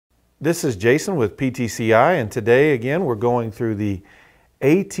This is Jason with PTCI, and today again we're going through the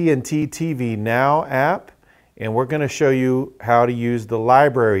AT&T TV Now app, and we're going to show you how to use the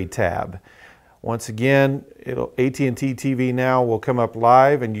Library tab. Once again, AT&T TV Now will come up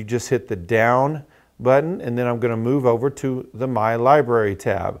live, and you just hit the down button, and then I'm going to move over to the My Library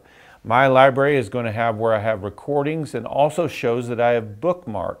tab. My Library is going to have where I have recordings and also shows that I have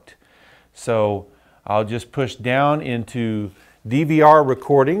bookmarked. So I'll just push down into DVR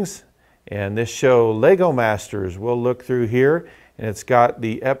recordings, and this show Lego Masters. We'll look through here, and it's got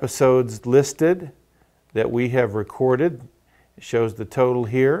the episodes listed that we have recorded. It shows the total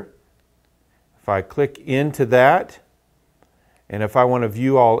here. If I click into that, and if I want to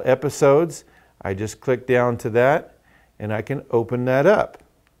view all episodes, I just click down to that, and I can open that up.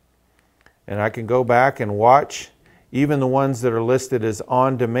 And I can go back and watch even the ones that are listed as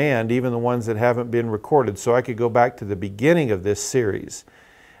on demand, even the ones that haven't been recorded. So I could go back to the beginning of this series.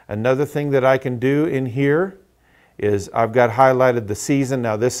 Another thing that I can do in here is I've got highlighted the season.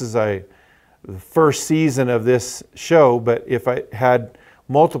 Now this is the first season of this show, but if I had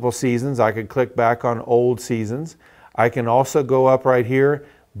multiple seasons, I could click back on old seasons. I can also go up right here,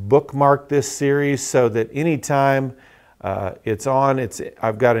 bookmark this series so that anytime it's on,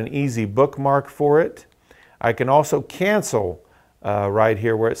 I've got an easy bookmark for it. I can also cancel right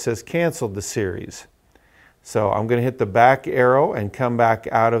here where it says cancel the series. So I'm going to hit the back arrow and come back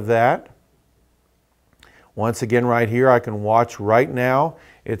out of that. Once again right here I can watch right now.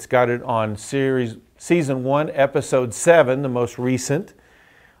 It's got it on season 1 episode 7, the most recent.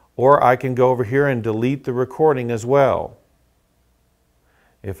 Or I can go over here and delete the recording as well.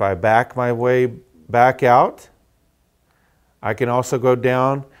 If I back my way back out, I can also go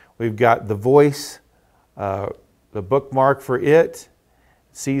down. We've got the voice, the bookmark for it.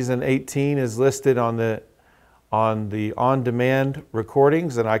 Season 18 is listed on the on-demand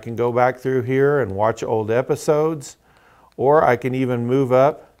recordings, and I can go back through here and watch old episodes, or I can even move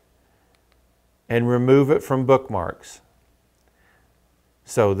up and remove it from bookmarks.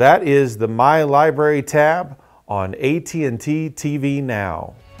 So that is the My Library tab on AT&T TV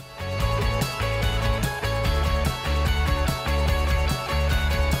Now.